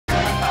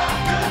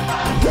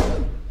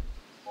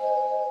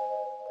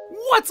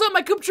What's up,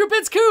 my Koopa Troop?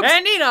 It's Koops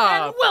and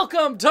Enob, and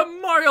welcome to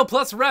Mario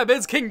plus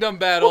Rabbids Kingdom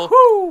Battle.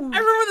 Woohoo! I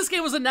remember this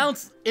game was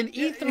announced in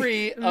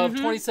E3 of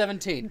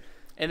 2017,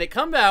 and they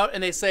come out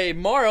and they say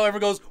Mario.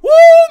 Everyone goes, "Woo,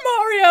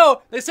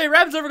 Mario!" They say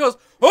Rabbids. Everyone goes,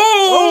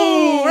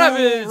 "Oh,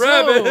 Rabbids!"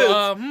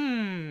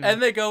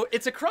 And they go,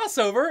 "It's a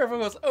crossover." Everyone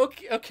goes,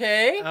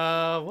 "Okay."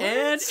 What?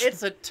 And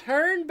it's a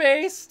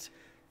turn-based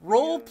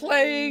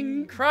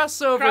role-playing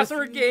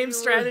crossover game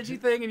strategy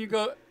thing, and you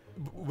go,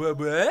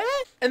 "What?"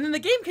 And then the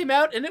game came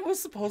out, and it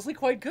was supposedly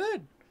quite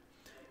good.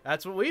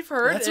 That's what we've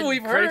heard. That's what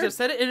we've heard. Critics have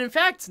said it, and in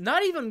fact,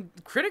 not even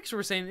critics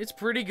were saying it's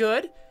pretty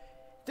good.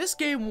 This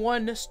game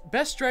won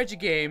Best Strategy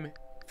Game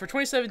for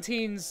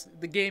 2017's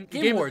Game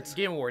Awards.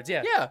 Game Awards,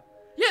 yeah.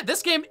 Yeah,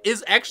 this game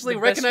is actually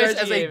recognized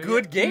as a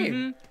good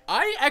game.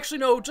 I actually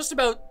know just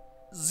about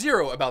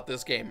zero about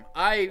this game.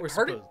 I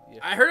heard it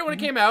when it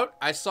came out.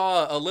 I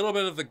saw a little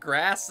bit of the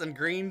grass and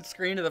green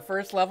screen of the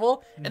first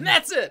level, and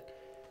that's it.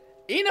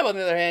 Enob, on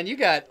the other hand, you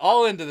got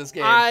all into this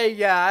game.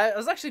 I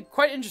was actually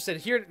quite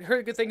interested.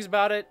 Heard good things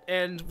about it,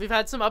 and we've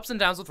had some ups and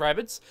downs with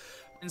Rabbids.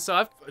 And so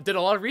I did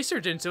a lot of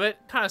research into it,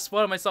 kind of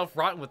spoiled myself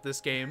rotten with this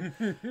game.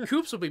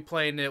 Koops will be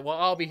playing it while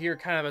I'll be here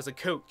kind of as a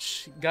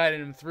coach, guiding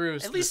him through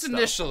At least stuff.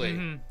 initially.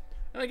 And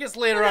I guess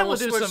later on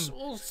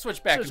we'll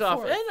switch back and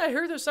forth. And I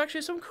heard there's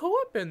actually some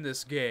co-op in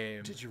this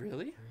game. Did you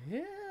really?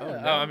 Yeah. Oh, no.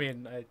 I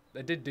mean,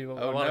 I did do a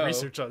lot of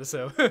research on it,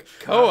 so.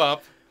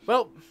 Co-op?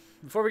 Well,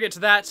 before we get to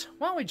that,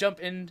 why don't we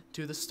jump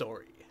into the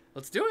story?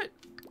 Let's do it.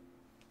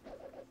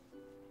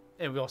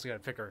 And we also got to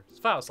pick our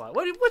file slot.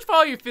 Which file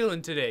are you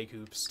feeling today,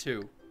 Koops?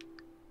 2.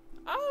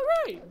 All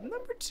right,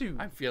 number 2.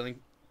 I'm feeling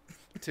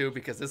 2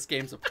 because this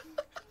game's a...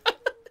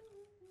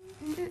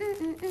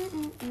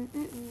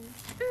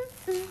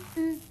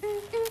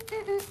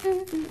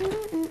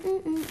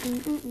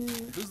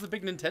 Who's the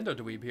big Nintendo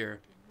dweeb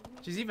here?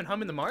 She's even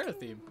humming the Mario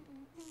theme.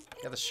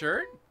 Got the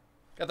shirt?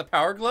 Got the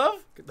power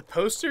glove? Got the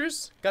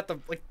posters? Got the,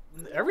 like,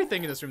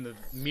 everything in this room. The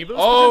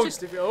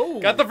amiibos? Oh,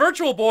 got the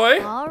Virtual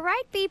Boy! All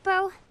right,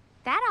 Beepo.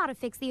 That ought to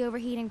fix the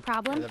overheating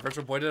problem. Yeah, the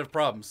Virtual Boy did have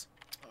problems.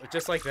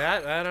 Just like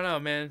that? I don't know,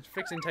 man.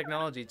 Fixing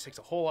technology takes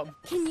a whole lot.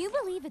 Can you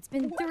believe it's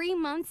been 3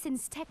 months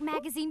since Tech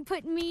Magazine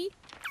put me...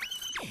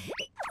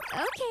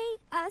 Okay,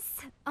 us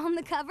on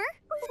the cover?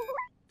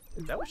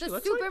 Is that what she The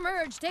looks super like?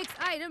 merge takes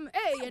item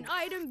A and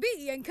item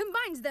B and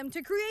combines them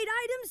to create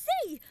item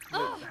C.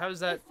 Oh, How does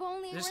that? If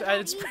only it Just were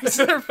added that space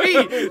to their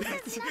feet.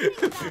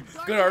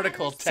 Good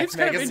article, Tech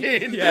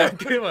Magazine. Yeah,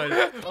 good one.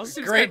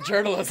 Great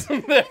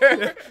journalism there.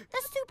 The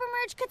super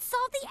merge could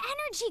solve the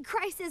energy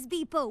crisis,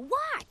 Beepo.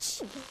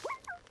 Watch!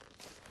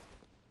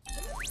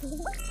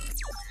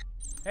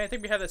 Hey, I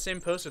think we have that same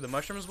poster, the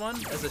mushrooms one,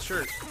 as a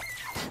shirt.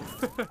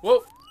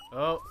 Whoa.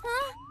 Oh.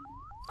 Huh?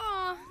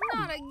 Oh,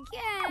 not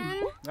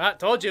again. Ah,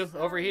 told you.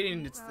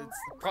 Overheating.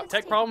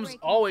 Tech problems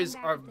always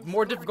are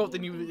more difficult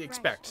than you would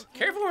expect.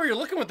 Careful where you're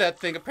looking with that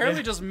thing.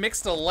 Apparently just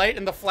mixed the light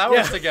and the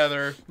flowers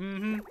together.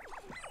 I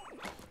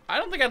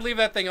don't think I'd leave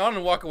that thing on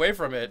and walk away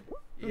from it.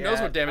 Who knows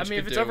what damage I mean,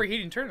 if it's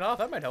overheating, turn it off.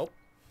 That might help.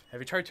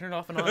 Have you tried turning it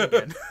off and on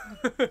again?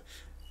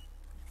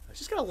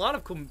 She's got a lot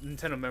of cool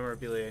Nintendo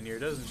memorabilia in here,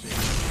 doesn't she?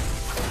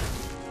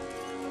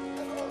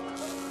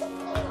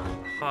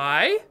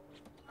 Hi?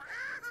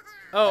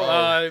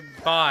 Oh,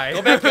 bye.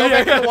 Go back to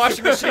the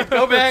washing machine.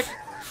 Go back.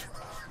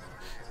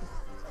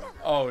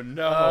 Oh,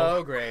 no.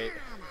 Oh, great.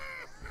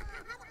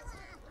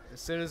 As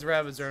soon as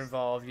rabbits are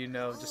involved, you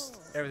know, just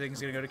everything's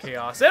gonna go to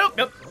chaos. Oh,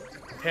 nope.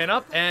 Pan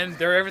up,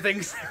 and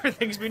everything's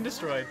being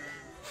destroyed.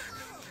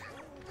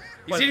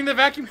 He's eating the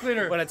vacuum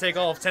cleaner. When I take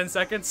all of 10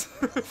 seconds.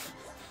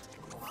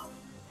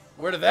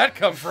 Where did that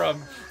come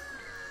from?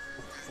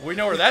 We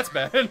know where that's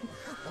been.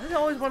 Why do they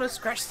always want to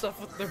scratch stuff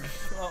with their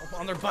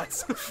on their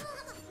butts?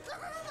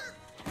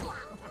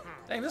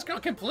 Dang, this girl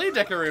completely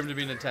decorated her room to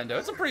be Nintendo.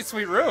 It's a pretty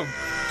sweet room.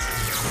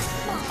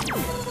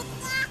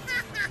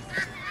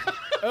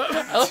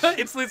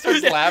 Instantly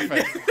starts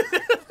laughing.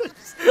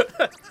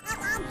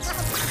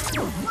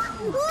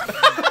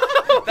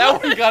 That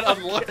one got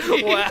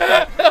unlucky.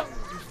 Wow.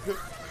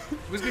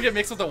 Who's gonna get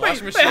mixed with the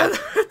washing machine?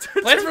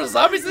 Plants vs.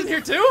 Zombies in here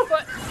too?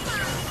 What?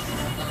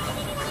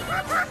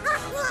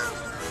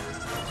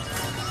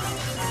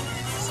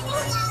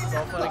 It's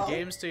all fun and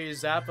games till you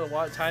zap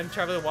a time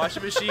traveling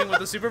washing machine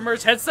with a super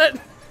merge headset.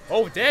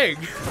 Oh dang!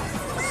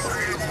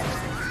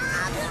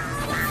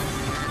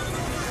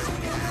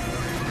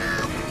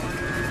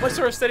 What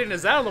sort of setting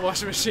is that on the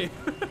washing machine?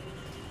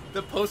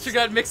 The poster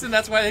got mixed and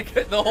that's why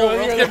the whole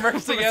world got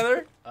merged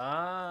together?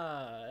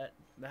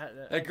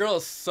 That girl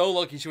is so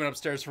lucky she went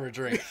upstairs for a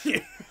drink.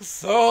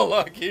 So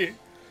lucky.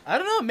 I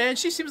don't know, man.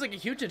 She seems like a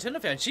huge Nintendo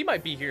fan. She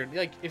might be here.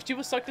 Like, if she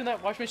was sucked in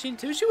that washing machine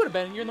too, she would have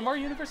been here in the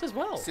Mario universe as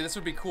well. See, this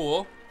would be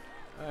cool.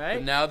 All right.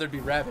 But now there'd be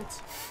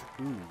rabbits.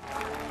 Ooh.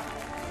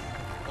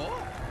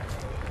 Oh.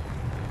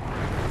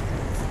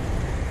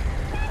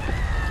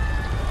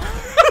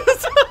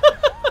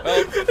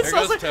 Well, there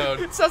goes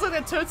Toad. It sounds like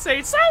that Toad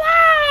saying, "So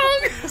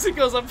long!" as it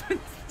goes up in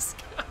the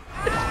sky.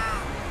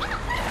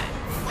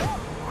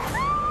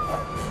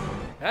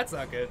 That's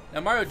not good.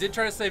 Now, Mario did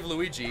try to save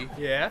Luigi.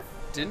 Yeah.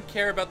 Didn't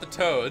care about the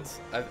Toads.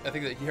 I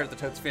think that he hurt the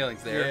Toad's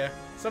feelings there. Yeah.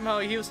 Somehow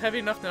he was heavy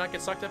enough to not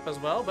get sucked up as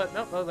well, but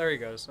nope. Oh, there he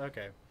goes.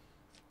 Okay.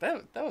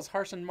 That was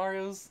harsh on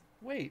Mario's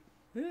weight.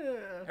 Yeah.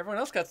 Everyone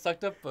else got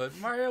sucked up, but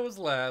Mario was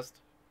last.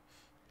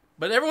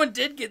 But everyone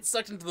did get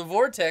sucked into the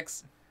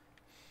vortex,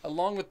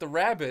 along with the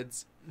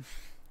Rabbids.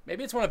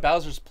 Maybe it's one of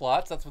Bowser's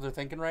plots. That's what they're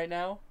thinking right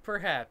now.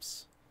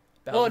 Perhaps.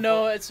 Bowser Well,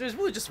 no, it's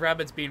really just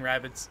Rabbids being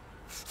Rabbids.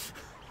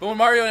 But when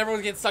Mario and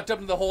everyone get sucked up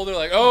into the hole, they're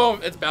like, oh,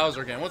 it's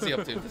Bowser again. What's he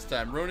up to this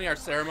time? Ruining our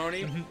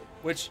ceremony?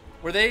 Which,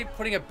 were they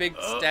putting a big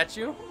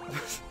statue?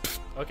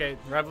 Okay,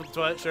 Rabbid's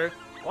toilet, sure.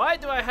 Why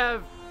do I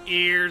have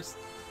ears?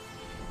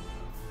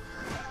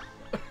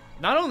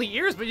 Not only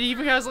ears, but he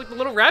even has like the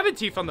little rabbit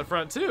teeth on the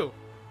front too.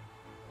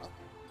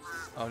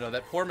 Oh no,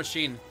 that poor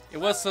machine. It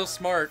was so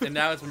smart, and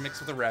now it's been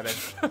mixed with a rabbit.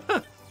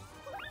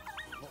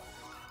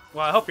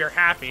 Well, I hope you're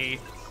happy.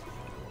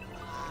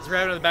 Is the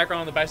rabbit in the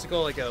background on the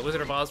bicycle like a Wizard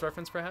of Oz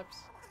reference, perhaps?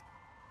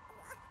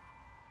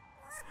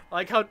 I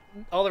like how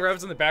all the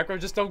rabbits in the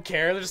background just don't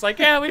care. They're just like,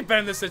 yeah, we've been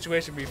in this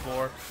situation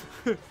before.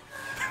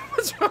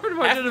 What's wrong with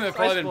Half of them have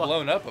probably been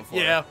blown up before.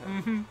 Yeah.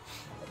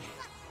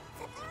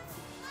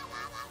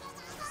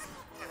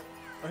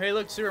 Oh, hey,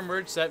 look, Super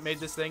Merge Set made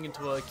this thing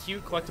into a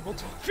cute collectible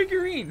toy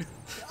figurine.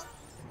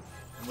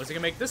 And what's it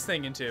gonna make this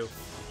thing into?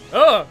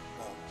 Oh!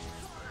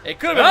 It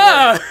could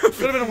have been,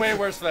 could have been way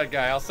worse for that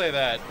guy, I'll say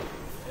that.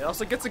 It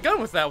also gets a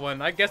gun with that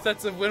one. I guess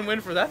that's a win-win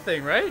for that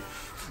thing, right?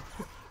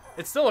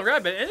 It's still a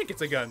rabbit, and it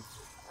gets a gun.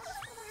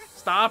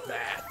 Stop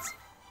that.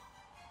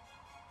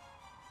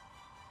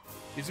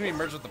 He's gonna be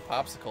merged with the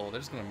popsicle. They're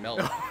just gonna melt.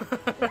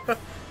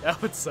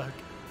 That would suck.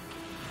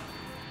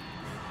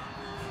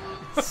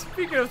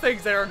 Speaking of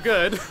things that are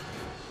good,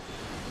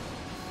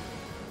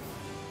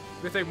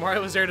 we think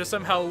Mario was there to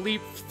somehow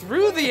leap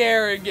through the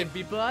air and get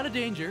people out of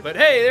danger. But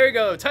hey, there you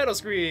go, title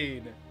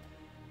screen.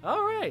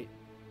 All right.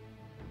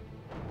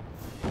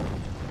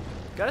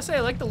 Gotta say, I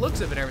like the looks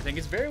of it and everything.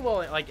 It's very well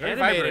like Very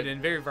animated vibrant.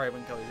 and very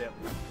vibrant colors. Yeah.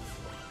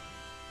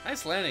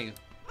 Nice landing.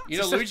 You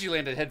know, Luigi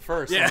landed head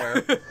first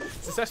somewhere.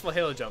 Successful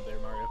Halo jump there,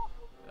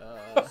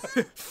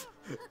 Mario.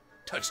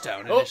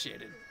 Touchdown Oh.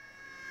 initiated.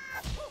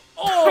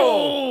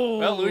 Oh!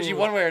 Well, Luigi,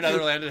 one way or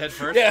another, landed head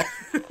first. Yeah.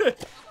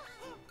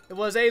 It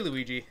was a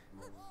Luigi.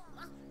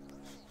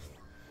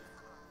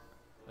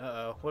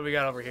 Uh-oh. What do we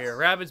got over here?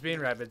 Rabbids being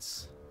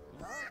Rabbids.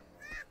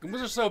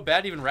 Goombas are so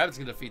bad, even rabbits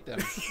can defeat them.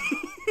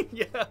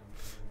 Yeah.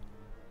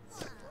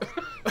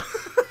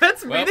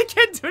 That's me. Well. They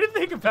can't do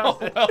anything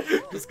about it. Well,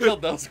 just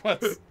killed those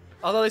ones.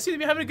 Although they seem to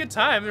be having a good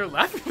time. They're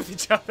laughing with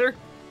each other.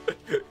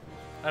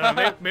 I don't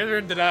know. Maybe they're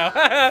in denial.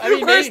 I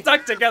mean, we're maybe-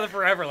 stuck together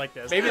forever like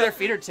this. Maybe their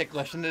feet are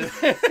ticklish and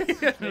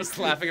they're just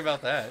laughing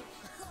about that.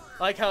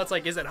 I like how it's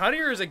like, is it honey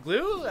or is it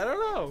glue? I don't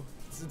know.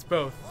 It's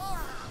both.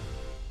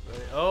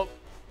 Oh.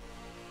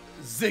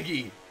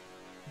 Ziggy.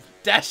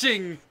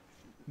 Dashing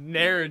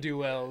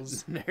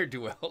Ne'er-do-wells.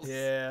 ne'er-do-wells.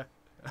 Yeah.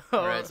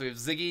 Alright, so we have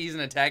Ziggy. He's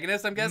an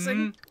antagonist, I'm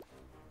guessing?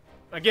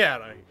 Get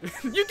out of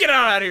here. You get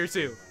out of here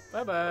too.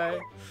 Bye-bye.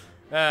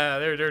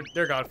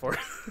 They're gone for it.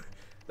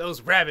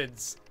 Those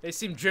Rabbids. They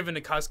seem driven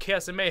to cause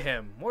chaos and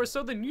mayhem. More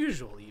so than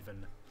usual,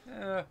 even.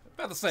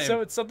 About the same.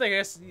 So it's something, I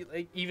guess,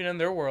 like, even in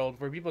their world,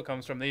 where people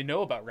comes from, they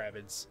know about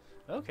Rabbids.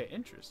 Okay,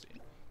 interesting.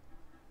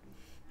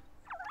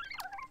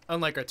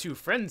 Unlike our two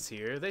friends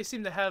here, they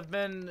seem to have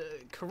been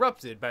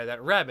corrupted by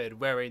that rabbit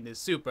wearing the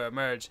Super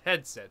Merge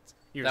headset.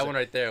 Here's that one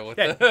right there. With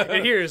Yeah, the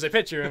and here's a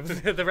picture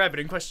of the rabbit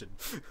in question.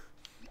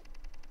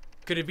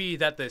 Could it be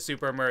that the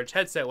Super Merge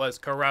headset was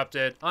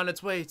corrupted on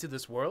its way to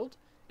this world?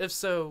 If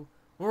so,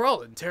 we're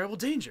all in terrible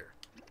danger.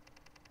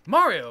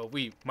 Mario,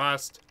 we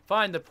must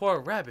find the poor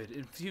rabbit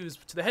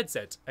infused to the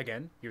headset.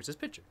 Again, here's his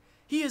picture.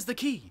 He is the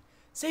key.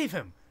 Save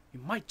him. You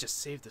might just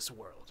save this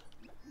world.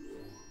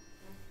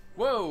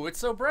 Whoa, it's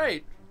so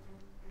bright.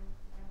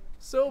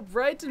 So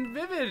bright and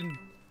vivid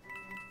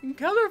and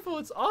colorful.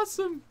 It's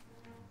awesome.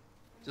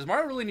 Does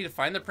Mario really need to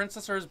find the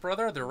princess or his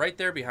brother? They're right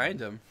there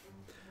behind him.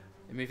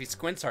 I mean, if he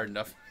squints hard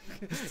enough,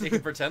 he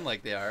can pretend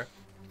like they are.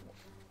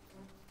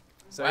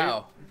 So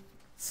Wow.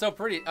 So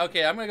pretty.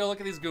 Okay, I'm gonna go look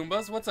at these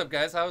Goombas. What's up,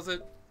 guys? How is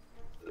it?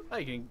 Oh,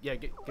 you can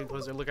get a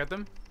closer look at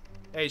them.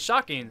 A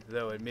shocking,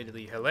 though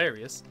admittedly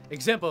hilarious,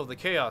 example of the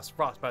chaos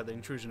brought by the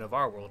intrusion of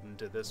our world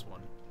into this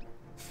one.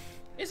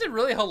 Is it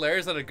really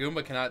hilarious that a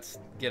Goomba cannot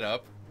get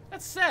up?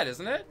 That's sad,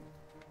 isn't it?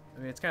 I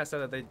mean, it's kind of sad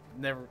that they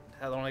never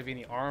don't have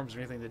any arms or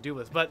anything to do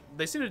with, but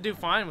they seem to do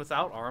fine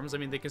without arms. I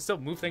mean, they can still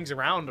move things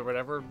around or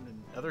whatever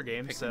in other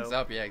games. Pick so things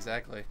up, yeah,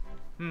 exactly.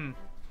 maybe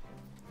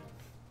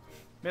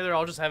they're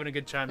all just having a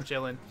good time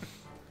chilling.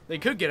 They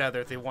could get out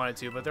there if they wanted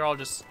to, but they're all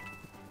just,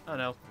 I don't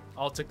know,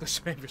 all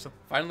ticklish maybe or something.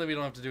 Finally, we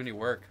don't have to do any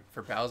work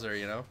for Bowser,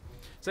 you know?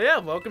 So yeah,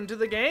 welcome to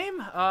the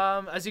game.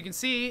 As you can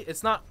see,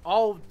 it's not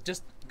all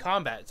just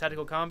combat,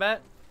 tactical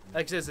combat.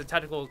 Like it's a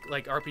tactical,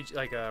 like RPG,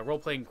 like a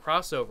role-playing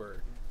crossover,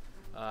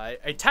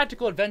 a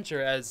tactical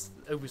adventure, as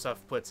Ubisoft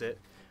puts it.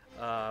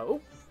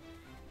 Oh,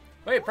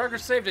 Wait,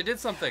 progress saved. I did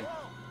something.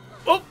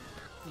 oh,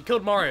 you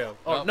killed Mario.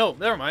 Oh Well. no,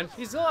 never mind.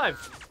 He's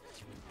alive.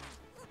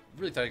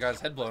 really thought he got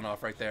his head blown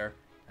off right there.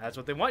 That's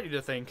what they want you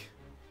to think.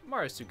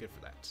 Mario's too good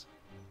for that.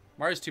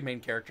 Mario's too main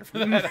character for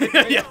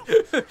that.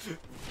 Yeah.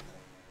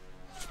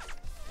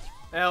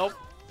 Help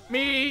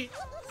me!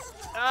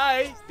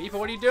 I Beepa,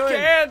 what are you doing?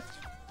 can't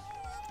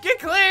get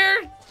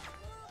cleared.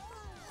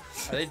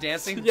 Are they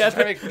dancing? Yeah.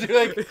 Like,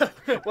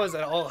 What was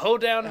that? Oh,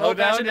 hold down, hold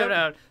down, hold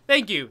down.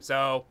 Thank you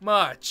so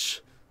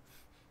much.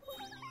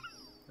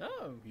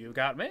 Oh, you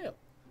got mail.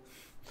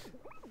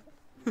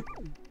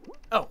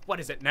 Oh, what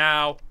is it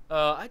now?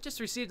 I just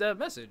received a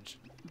message.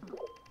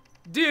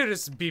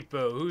 Dearest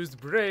Beepo, whose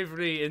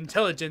bravery,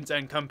 intelligence,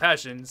 and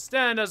compassion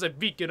stand as a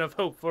beacon of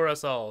hope for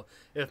us all.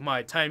 If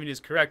my timing is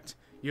correct,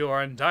 you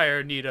are in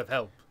dire need of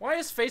help. why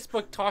is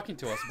Facebook talking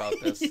to us about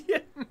this? Yeah.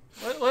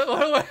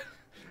 What?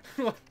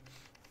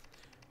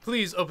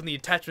 Please open the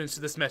attachments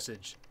to this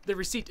message. The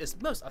receipt is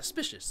most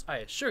auspicious, I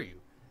assure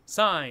you.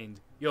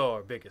 Signed,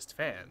 your biggest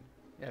fan.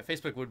 Yeah,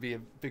 Facebook would be a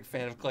big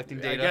fan of collecting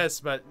data. I guess,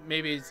 but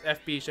maybe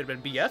FB should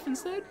have been BF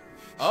instead?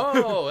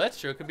 Oh, that's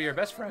true. It could be your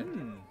best friend.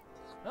 Hmm.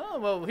 Oh,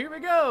 well, here we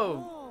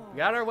go. We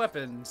got our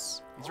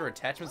weapons. These are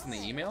attachments in the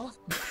email?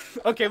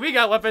 Okay, we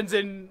got weapons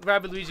and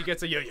Rabbid Luigi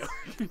gets a yo-yo.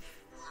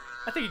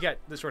 I think you got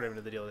the short end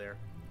of the deal there.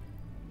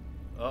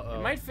 Uh-oh.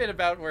 It might fit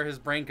about where his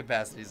brain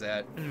capacity's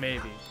at.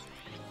 Maybe.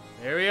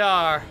 There we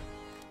are.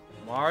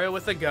 Mario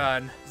with a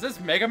gun. Is this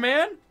Mega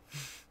Man?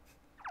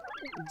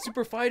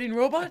 Super fighting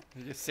robot?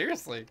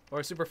 Seriously?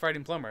 Or super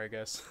fighting plumber, I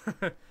guess.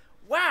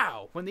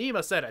 Wow! When the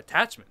email said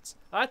attachments,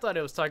 I thought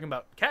it was talking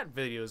about cat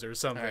videos or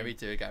something. Alright, me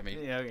too. It got me.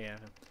 Yeah.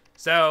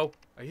 So,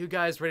 are you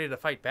guys ready to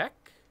fight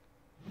back?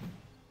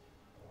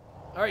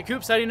 Alright,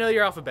 Koops, how do you know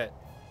your alphabet?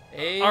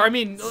 A, Or, I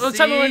mean, it's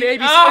time to learn the ABCs.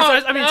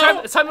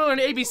 Oh, It's time to learn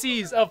the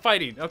ABCs of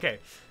fighting. Okay.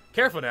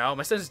 Careful now.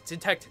 My sensors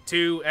detect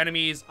 2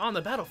 enemies on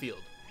the battlefield.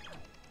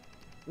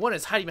 One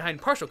is hiding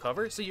behind partial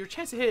cover, so your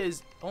chance to hit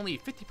is only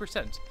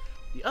 50%.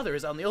 The other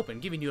is out in the open,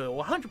 giving you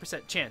a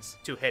 100% chance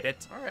to hit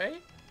it.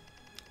 Alright.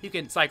 You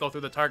can cycle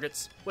through the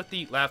targets with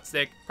the left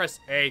stick, press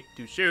A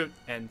to shoot,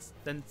 and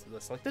then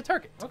select the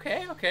target.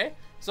 Okay.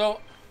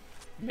 So,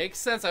 makes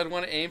sense I'd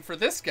want to aim for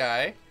this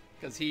guy,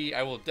 because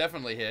I will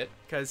definitely hit.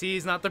 Because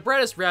he's not the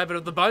brightest rabbit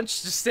of the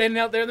bunch, just standing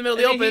out there in the middle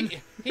of the open.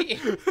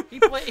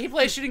 He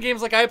plays shooting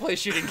games like I play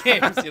shooting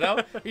games, you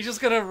know? He's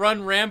just gonna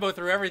run Rambo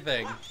through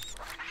everything.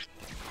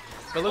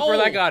 But look where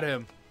that got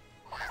him.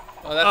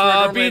 Oh, that's where it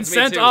normally Being ends me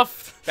sent too.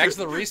 off. Back to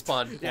the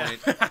respawn point.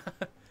 Yeah.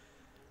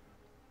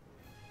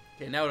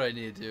 Okay, now what do I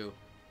need to do?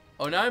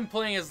 Oh, now I'm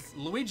playing as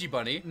Luigi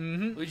Bunny.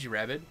 Luigi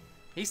Rabbid.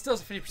 He still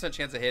has a 50%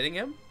 chance of hitting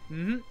him.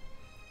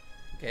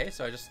 Okay,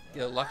 so I just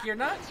get lucky or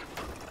not?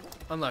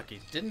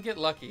 Unlucky. Didn't get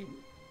lucky.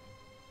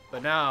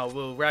 But now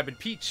will Rabbid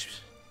Peach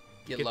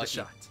Get the lucky.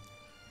 shot?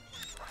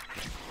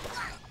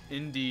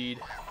 Indeed.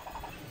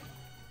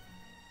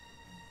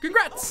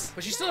 Congrats!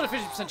 But she still had a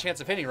 50% chance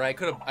of hitting, right?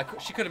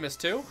 She could have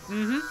missed too?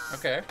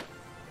 Okay.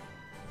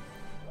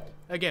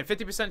 Again,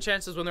 50%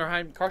 chances when they're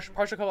behind partial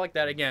cover like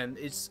that. Again,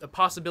 it's a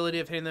possibility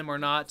of hitting them or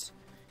not.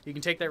 You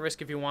can take that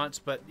risk if you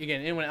want, but again,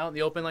 anyone out in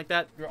the open like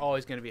that, you're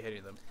always going to be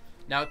hitting them.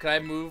 Now, could I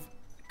move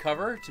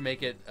cover to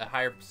make it a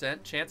higher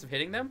 % chance of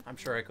hitting them? I'm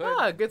sure I could.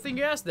 Ah, good thing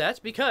you asked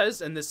that, because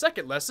in the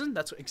second lesson,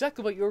 that's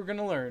exactly what you were going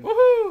to learn.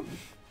 Woohoo!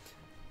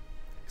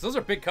 Because those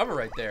are big cover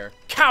right there.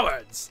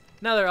 Cowards!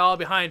 Now they're all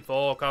behind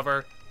full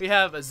cover. We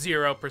have a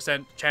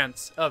 0%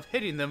 chance of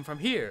hitting them from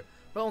here.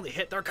 We'll only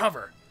hit their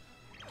cover.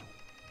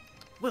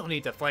 We'll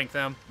need to flank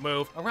them,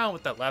 move around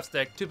with that left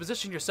stick to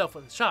position yourself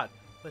with a shot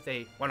with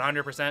a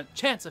 100%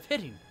 chance of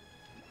hitting.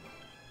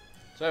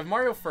 So I have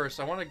Mario first.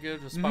 I want to go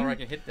to a spot where I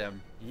can hit them.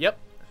 Yep.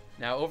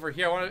 Now over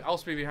here, I want to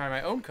also be behind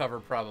my own cover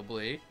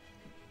probably.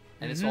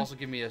 And this will also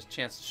give me a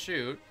chance to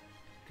shoot.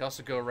 I can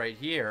also go right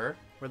here.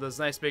 Where those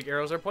nice big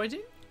arrows are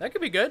pointing. That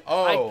could be good.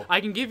 Oh.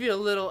 I can give you a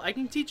little, I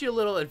can teach you a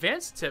little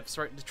advanced tips,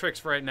 tricks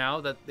for right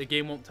now that the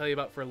game won't tell you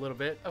about for a little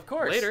bit. Of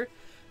course. Later.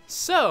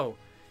 So,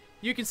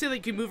 you can see that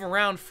you can move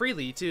around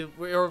freely to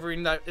over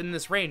in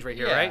this range right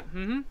here, Yeah.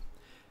 right?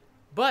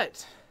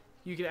 But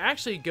you can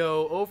actually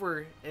go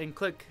over and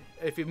click,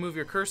 if you move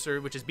your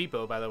cursor, which is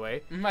Beepo, by the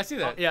way. I see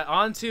that. Yeah,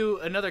 onto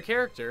another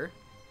character.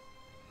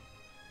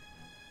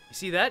 You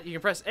see that? You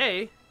can press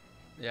A,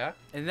 Yeah.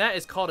 and that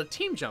is called a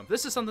team jump.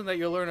 This is something that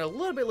you'll learn a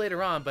little bit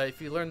later on, but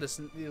if you learn this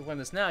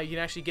now, you can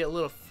actually get a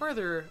little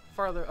farther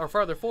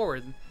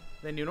forward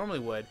than you normally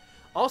would.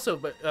 Also,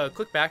 but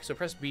click back, so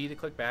press B to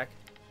click back.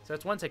 So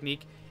that's one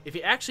technique. If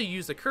you actually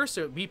use the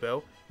cursor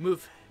Beepo,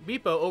 move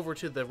Beepo over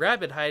to the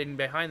rabbit hiding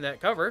behind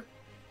that cover.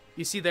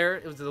 You see there,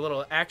 it was the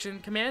little action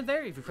command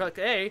there. If you click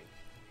A,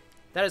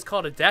 that is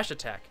called a dash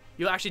attack.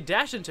 You'll actually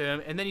dash into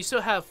him, and then you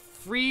still have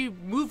free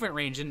movement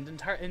range in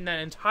that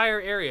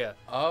entire area.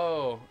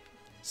 Oh.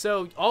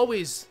 So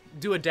always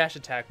do a dash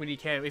attack when you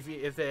can.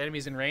 If the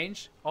enemy's in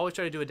range, always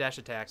try to do a dash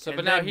attack. So,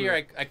 but now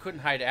here I couldn't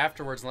hide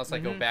afterwards unless I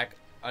go back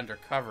under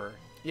cover.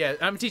 Yeah,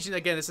 I'm teaching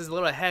again. This is a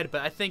little ahead,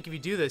 but I think if you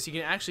do this, you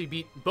can actually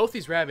beat both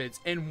these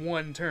rabbits in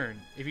one turn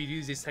if you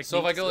use these techniques. So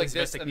if I go like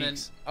this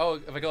techniques. and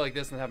then if I go like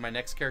this and have my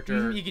next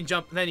character, you can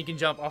jump. Then you can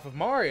jump off of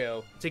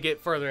Mario to get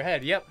further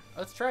ahead. Yep.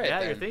 Let's try it. Yeah,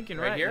 then. you're thinking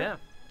right right. here. Yeah,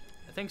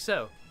 I think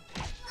so.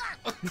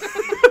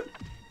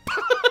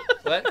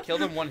 What?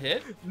 Killed him one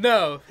hit?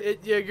 No,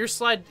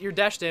 your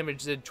dash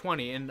damage did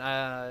 20, and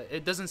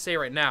it doesn't say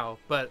right now,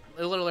 but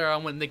a little later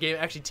on when the game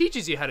actually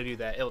teaches you how to do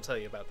that, it'll tell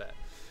you about that.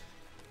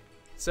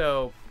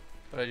 So,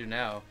 what do I do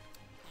now?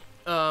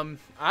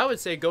 I would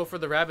say go for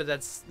the rabbit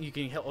that's you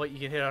can hit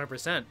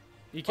 100%.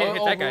 You can't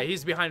hit that guy.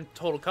 He's behind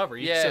total cover.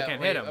 You still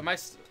can't hit him.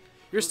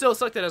 You're still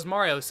selected as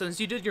Mario. Since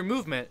you did your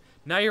movement,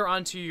 now you're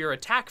onto your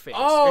attack phase.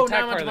 Oh,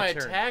 now I'm onto my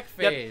attack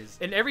phase.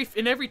 Yep.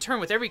 In every turn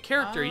with every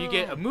character, you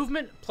get a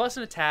movement plus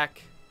an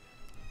attack.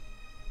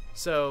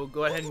 So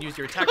go ahead and use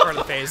your attack part of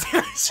the phase.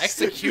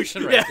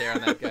 Execution right there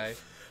on that guy.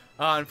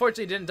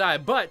 Unfortunately, didn't die,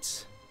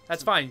 but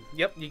that's fine.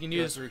 Yep, you can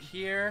use through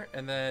here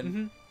and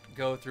then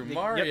go through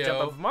Mario. Yep,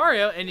 jump over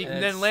Mario, and you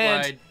can then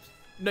land. Slide.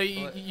 No,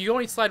 you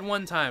only slide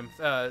one time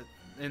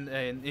in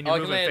your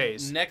movement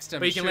phase. Next to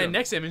him, but you can land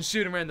next to him and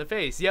shoot him right in the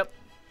face. Yep.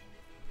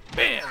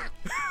 Bam!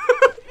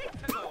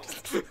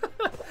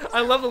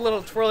 I love the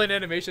little twirling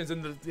animations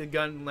and the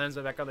gun lands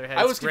back on their heads.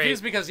 I was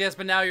confused because yes,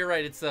 but now you're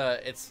right. It's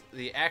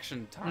the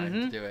action time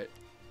to do it.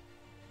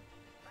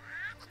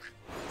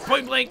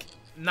 Point blank,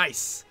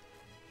 nice.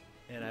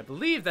 And I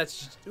believe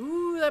that's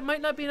that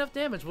might not be enough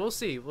damage. We'll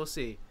see. We'll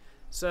see.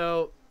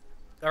 So,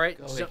 all right,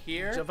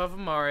 here. Jump off of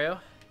Mario.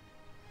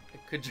 I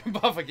could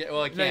jump off again.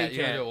 Well, I can't. No,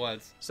 you can do it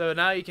once. So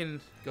now you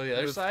can go the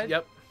other side.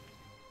 Yep.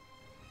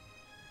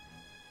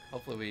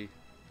 Hopefully we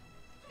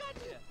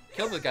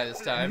kill the guy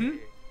this time.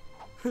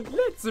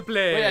 Let's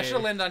play. Wait, I should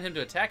have landed on him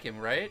to attack him,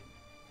 right?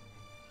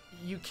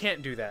 You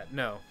can't do that,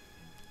 no.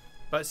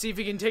 But see if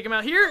you can take him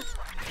out here.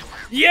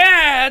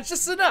 Yeah, it's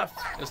just enough.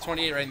 It was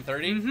 28 right in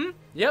 30?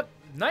 Yep.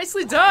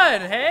 Nicely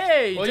done.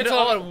 Hey, you did it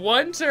all in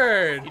one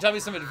turn. You taught me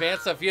some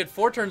advanced stuff. You had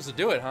 4 turns to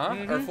do it, huh?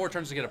 Or 4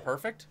 turns to get it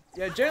perfect?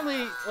 Yeah,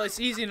 generally, well, it's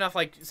easy enough.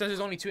 Like, since there's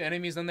only 2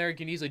 enemies on there, you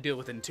can easily do it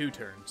within 2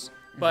 turns.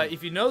 But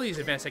if you know these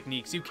advanced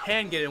techniques, you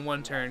can get it in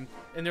 1 turn.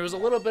 And there was a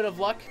little bit of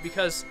luck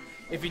because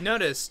if you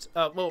noticed,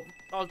 well,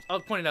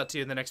 I'll point it out to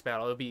you in the next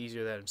battle. It'll be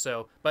easier then.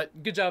 So,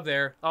 but good job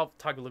there. I'll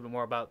talk a little bit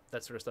more about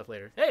that sort of stuff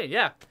later. Hey,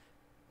 yeah.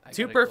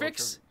 2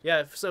 perfects.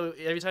 Yeah, so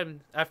every time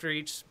after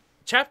each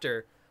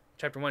chapter,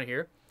 chapter 1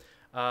 here,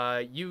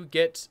 you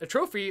get a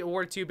trophy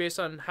awarded to you based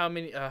on how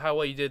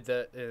well you did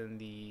in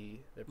the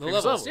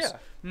previous levels.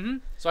 Yeah.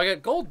 So I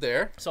got gold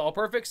there. So all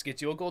perfects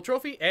gets you a gold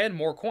trophy and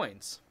more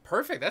coins.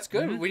 Perfect. That's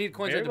good. We need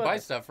coins to buy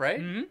stuff,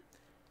 right?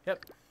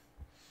 Yep.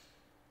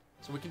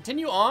 So we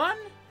continue on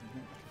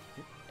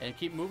and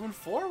keep moving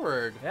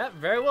forward. Yeah,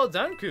 very well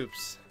done,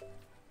 Koops.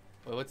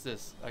 Wait, what's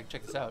this? I can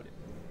check this out.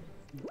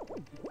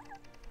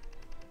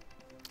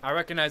 I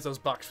recognize those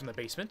blocks from the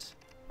basement.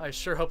 I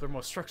sure hope they're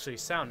more structurally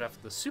sound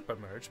after the super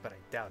merge, but I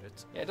doubt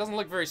it. Yeah, it doesn't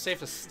look very safe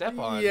to step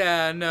on.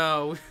 Yeah,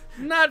 no.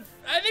 I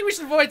think we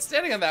should avoid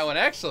standing on that one,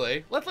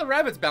 actually. Let the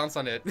rabbits bounce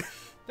on it.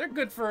 They're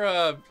good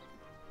for,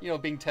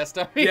 being test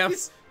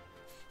dummies.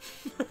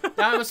 Yep.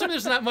 Now, I'm assuming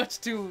there's not much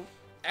to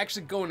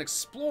actually go and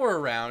explore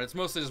around. It's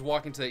mostly just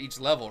walking to each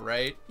level,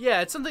 right?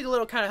 Yeah, it's something a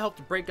little kind of help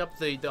to break up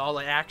all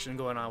the action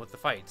going on with the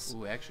fights.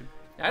 Ooh, action.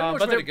 I don't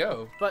know which way to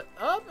go. But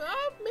maybe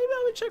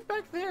I would check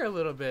back there a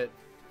little bit.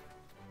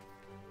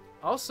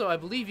 Also, I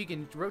believe you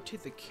can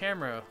rotate the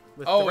camera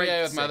with the right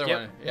yeah, with my other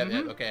one.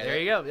 Yep, okay. There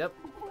you go, yep.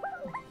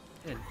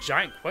 And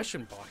giant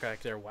question block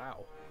back there,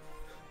 wow.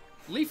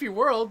 Leafy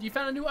World, you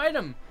found a new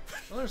item.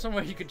 Well, there's some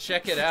way you could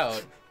check it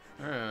out.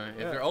 If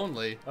they're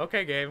only.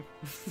 Okay, game.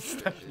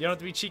 You don't have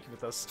to be cheeky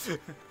with us.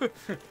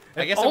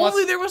 I guess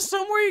only there was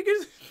somewhere you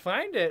could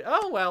find it.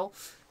 Oh well,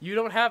 you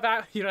don't have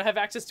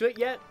access to it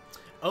yet.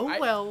 Oh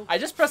well. I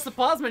just pressed the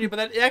pause menu, but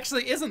that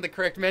actually isn't the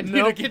correct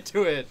menu to get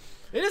to it.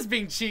 It is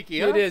being cheeky,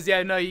 huh? It is,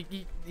 yeah. No, you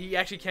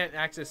actually can't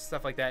access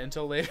stuff like that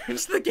until later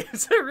into the game.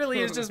 So it really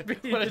is just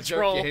being what a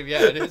troll. Joke game.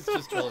 Yeah, it is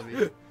just trolling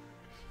me.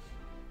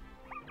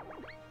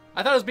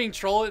 I thought it was being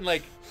trolled and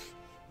like,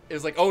 it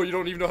was like, oh, you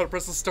don't even know how to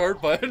press the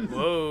start button.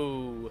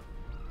 Whoa.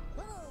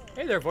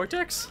 Hey there,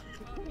 Vortex.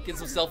 Get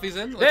some selfies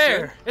in.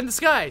 There, in the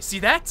sky. See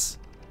that?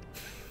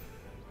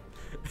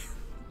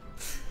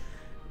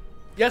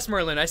 Yes,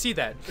 Merlin, I see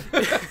that.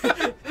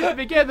 It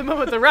began the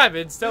moment the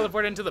Rabbids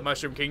teleported into the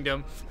Mushroom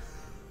Kingdom.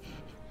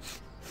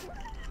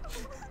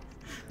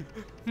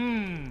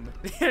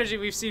 The energy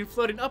we've seen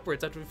floating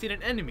upwards after we defeat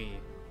an enemy.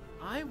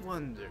 I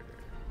wonder.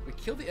 We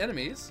killed the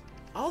enemies.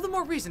 All the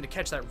more reason to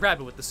catch that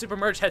rabbit with the Super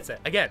Merge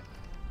headset. Again,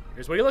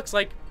 here's what he looks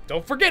like.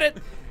 Don't forget it.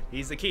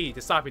 He's the key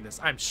to stopping this.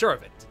 I'm sure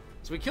of it.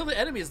 So we kill the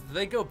enemies. Do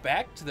they go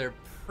back to their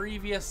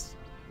previous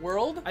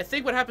world? I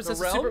think what happens is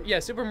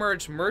Super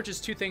Merge merges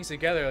 2 things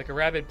together, like a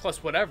rabbit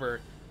plus whatever.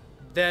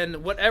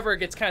 Then whatever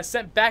gets kind of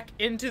sent back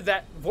into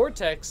that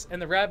vortex, and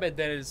the rabbit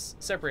then is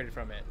separated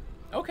from it.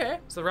 Okay.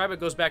 So the rabbit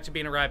goes back to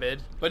being a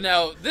rabbit. But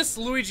now this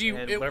Luigi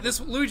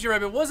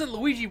rabbit wasn't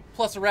Luigi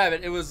plus a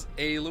rabbit. It was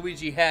a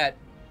Luigi hat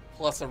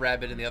plus a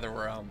rabbit in the other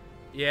realm.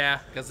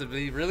 Yeah. Because it'd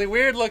be really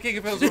weird looking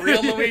if it was a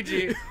real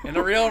Luigi and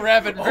a real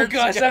rabbit. Oh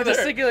gosh, I was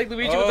thinking like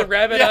Luigi with the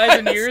rabbit eyes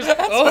and ears.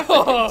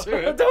 Oh,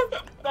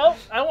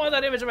 I don't want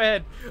that image in my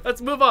head.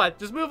 Let's move on.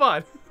 Just move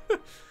on.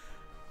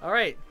 All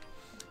right.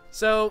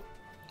 So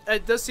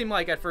it does seem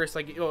like at first,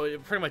 like,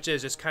 it pretty much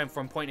is just kind of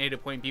from point A to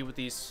point B with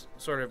these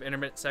sort of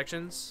intermittent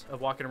sections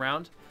of walking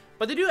around.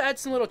 But they do add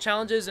some little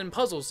challenges and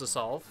puzzles to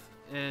solve.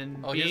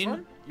 And here's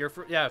one? Your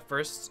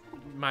first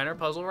minor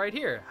puzzle right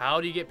here.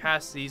 How do you get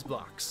past these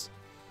blocks?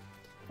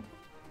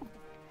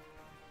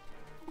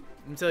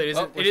 I'm telling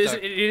you, it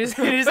isn't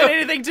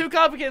anything too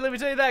complicated. Let me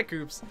tell you that,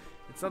 Koops.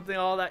 It's something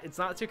it's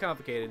not too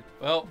complicated.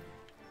 Well,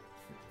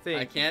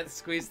 I can't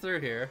squeeze through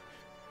here.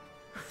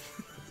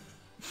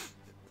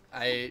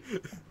 I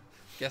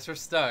guess we're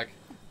stuck.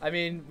 I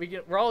mean,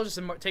 we're all just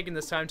taking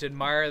this time to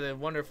admire the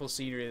wonderful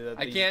scenery that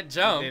I can't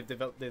jump.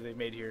 They've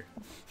made here.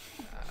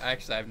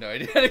 Actually, I have no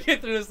idea how to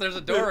get through this. There's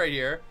a door right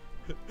here.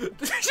 You're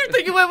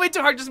thinking you went way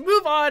too hard. Just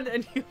move on,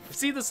 and you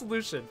see the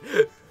solution.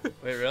 Wait,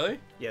 really?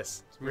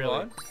 Yes. Move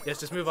on? Yes,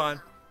 just move on.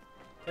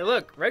 Hey,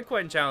 look, red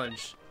coin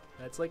challenge.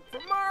 That's like for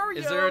Mario.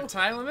 Is there a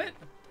time limit?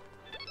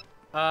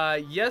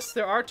 Yes,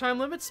 there are time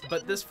limits,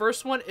 but this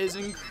first one is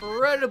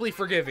incredibly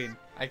forgiving.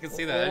 I can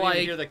see that. I didn't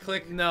even hear the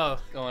click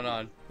going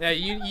on. Yeah,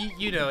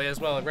 you know as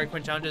well. Red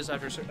coin challenges,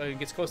 after it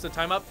gets close to the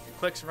time up, it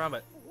clicks around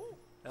it.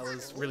 That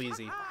was really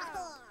easy.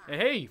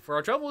 And hey, for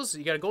our troubles,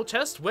 you got a gold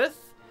chest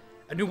with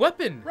a new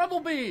weapon.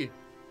 Rumblebee! If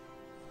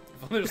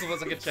only there's someone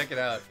I could check it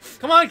out.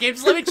 Come on, game,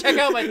 just let me check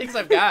out my things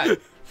I've got.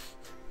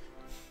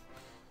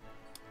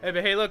 Hey,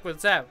 but hey, look,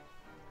 what's that?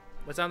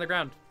 What's on the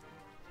ground?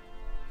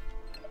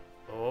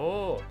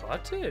 Oh, a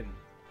button.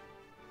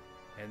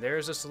 And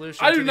there's a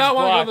solution. I do not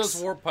want to go to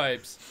those warp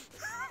pipes.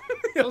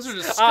 Those are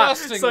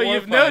disgusting. So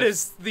you've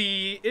noticed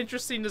the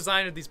interesting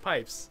design of these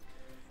pipes.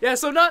 Yeah,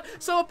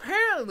 so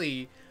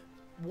apparently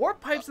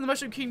warp pipes in the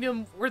Mushroom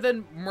Kingdom were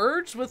then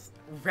merged with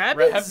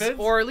Rabbids?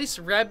 Or at least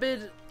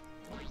Rabbid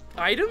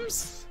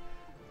items?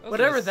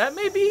 Whatever that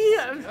may be.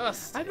 I'm not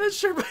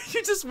sure, but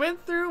you just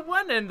went through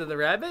one end of the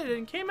rabbit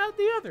and came out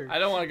the other. I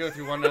don't want to go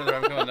through one end of the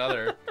rabbit and go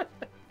another.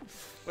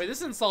 Wait, this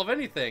didn't solve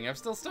anything. I'm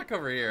still stuck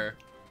over here.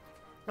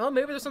 Well,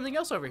 maybe there's something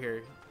else over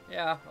here.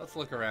 Yeah, let's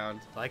look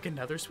around. Like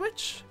another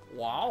switch.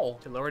 Wow.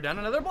 To lower down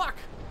another block.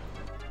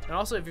 And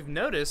also, if you've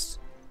noticed,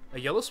 a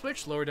yellow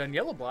switch lowered down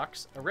yellow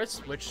blocks, a red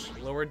switch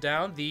lowered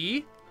down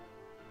the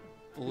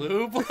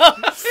blue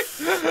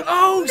blocks.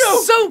 Oh,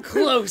 no. So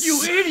close.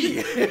 You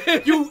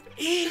idiot. You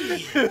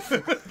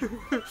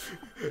idiot.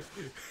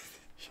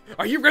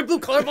 Are you red blue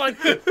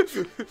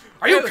colorblind?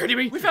 Are you kidding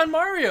me? We found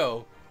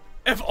Mario.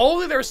 If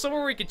only there was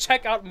somewhere we could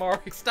check out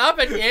Mario. Stop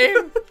it,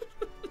 game.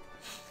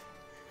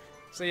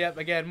 So yeah,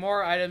 again,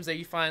 more items that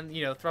you find,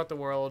 throughout the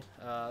world.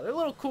 They're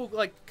little cool,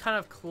 like kind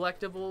of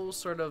collectibles,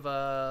 sort of.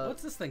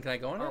 What's this thing? Can I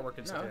go in it? Artwork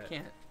and stuff. No, I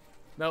can't.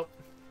 Nope.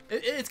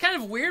 It's kind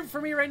of weird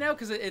for me right now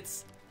because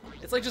it's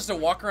like just a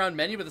walk around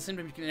menu, but at the same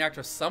time you can interact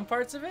with some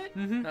parts of it,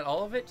 not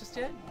all of it just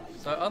yet.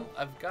 So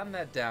I've gotten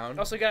that down.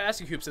 Also, gotta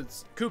ask you, Koops,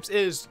 since Koops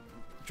is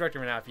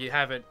directing right now. If you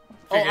haven't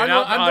figured it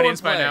out, I'm the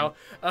audience by now.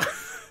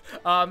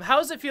 How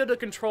does it feel to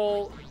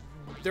control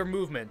their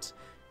movement?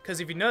 Because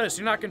if you notice,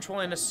 you're not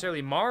controlling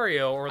necessarily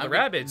Mario or the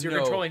Rabbids. You're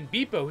controlling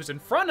Beepo, who's in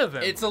front of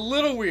him. It's a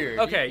little weird.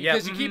 Okay, yeah.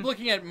 Because you keep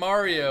looking at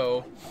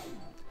Mario.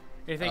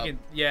 You're thinking,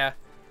 yeah.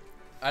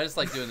 I just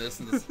like doing this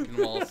and just get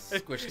them all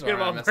squished get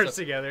them all merged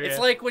together. It's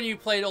like when you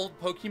played old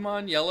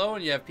Pokemon Yellow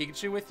and you have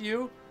Pikachu with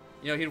you.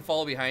 He'd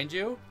follow behind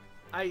you.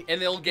 In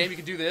the old game, you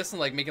could do this and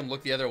like make him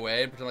look the other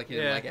way and pretend like he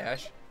didn't like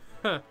Ash.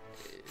 Huh.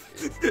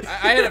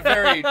 I had a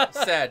very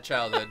sad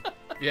childhood.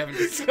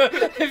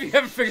 If you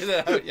haven't figured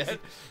that out yet.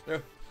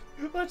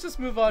 Let's just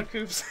move on,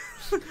 Koops.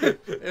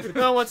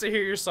 No one wants to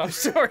hear your sob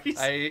stories.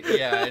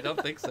 I don't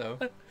think so.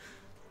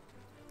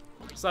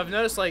 So I've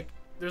noticed, like,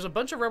 there's a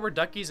bunch of rubber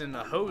duckies and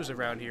a hose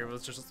around here,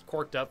 which is just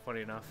corked up,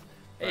 funny enough.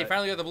 Hey,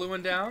 finally got the blue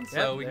one down,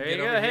 so we can get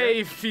over here.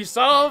 Hey, you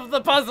solved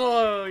the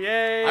puzzle!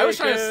 Yay! I was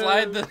trying to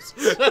slide this.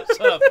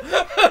 Shut up.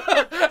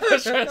 I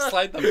was trying to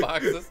slide the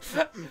boxes.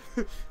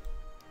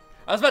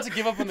 I was about to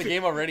give up on the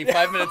game already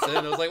 5 minutes in.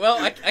 I was like,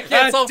 well, I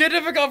can't solve. It's too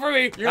difficult for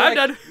me. I'm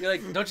done. You're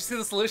like, don't you see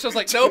the solution? I was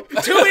like, nope.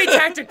 Too many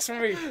tactics for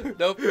me.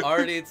 Nope.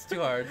 Already, it's too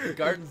hard.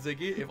 Garden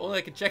Ziggy. If only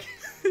I could check.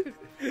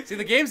 See,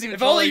 the game's even.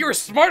 If only you were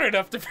smart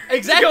enough to.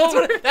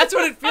 Exactly. That's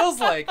what it feels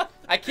like.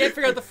 I can't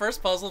figure out the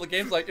first puzzle. The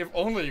game's like, if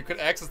only you could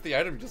access the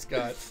item you just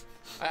got.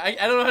 I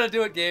don't know how to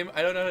do it, game.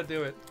 I don't know how to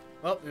do it.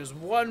 Well, there's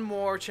one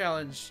more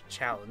challenge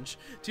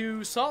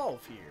to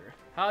solve here.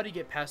 How do you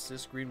get past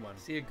this green one?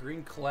 See a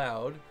green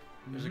cloud.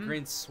 There's a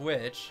green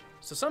switch.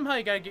 So somehow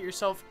you gotta get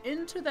yourself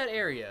into that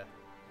area.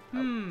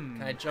 Can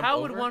I jump How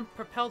over? would one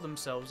propel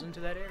themselves into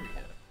that area?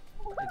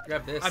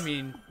 Grab this. I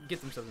mean,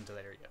 get themselves into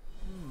that area.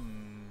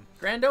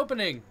 Grand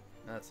opening.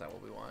 That's not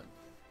what we want.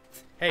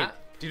 Hey,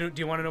 do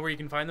you want to know where you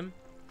can find them?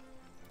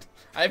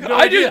 I have no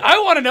idea. I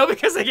want to know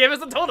because the game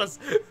hasn't told us.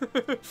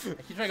 I keep trying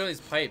to go to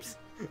these pipes.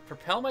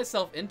 Propel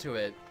myself into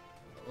it.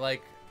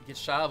 Like, get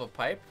shot out of a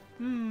pipe?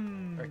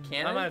 Or a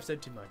cannon? I might have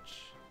said too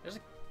much.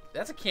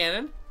 That's a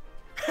cannon.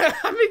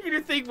 I'm making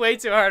you think way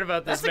too hard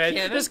about this, man.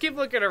 Cannon. Just keep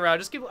looking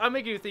around. I'm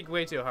making you think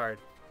way too hard.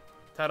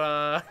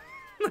 Ta-da!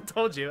 I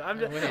told you.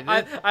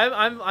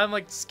 I'm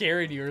like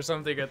scaring you or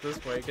something at this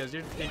point because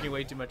you're thinking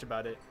way too much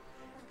about it.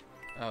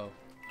 Oh,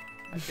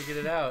 I figured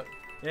it out.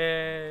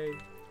 Yay!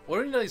 What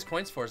do we need these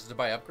coins for? Is it to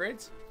buy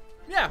upgrades?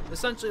 Yeah,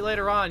 essentially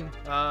later on,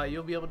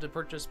 you'll be able to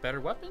purchase better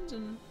weapons,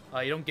 and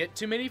you don't get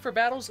too many for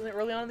battles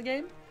early on in the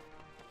game.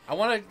 I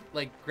want to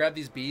like grab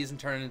these bees and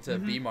turn it into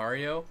Bee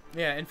Mario.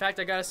 Yeah, in fact,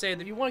 I gotta say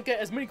that you want to get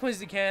as many coins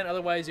as you can,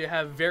 otherwise you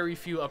have very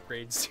few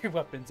upgrades to your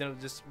weapons, and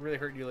it'll just really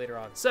hurt you later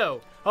on.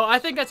 So, I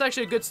think that's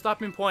actually a good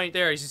stopping point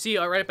there. As you see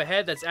right up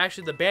ahead, that's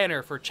actually the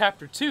banner for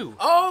Chapter 2.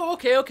 Oh,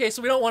 okay,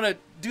 so we don't want to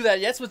do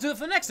that yet, so let's do it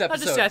for the next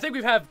episode. I think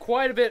we've had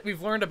quite a bit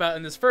we've learned about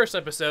in this first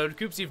episode.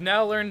 Koops, you've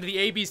now learned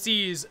the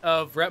ABCs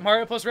of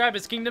Mario plus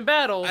Rabbids Kingdom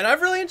Battle. And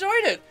I've really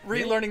enjoyed it,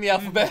 relearning the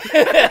alphabet.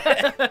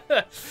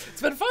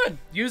 It's been fun.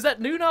 Use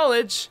that new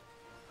knowledge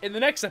in the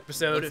next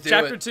episode of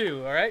Chapter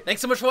 2, alright?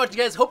 Thanks so much for watching,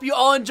 guys. Hope you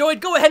all enjoyed.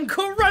 Go ahead and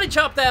karate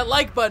chop that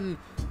like button.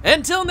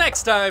 Until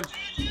next time,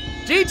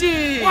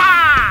 GG!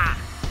 BWAAH!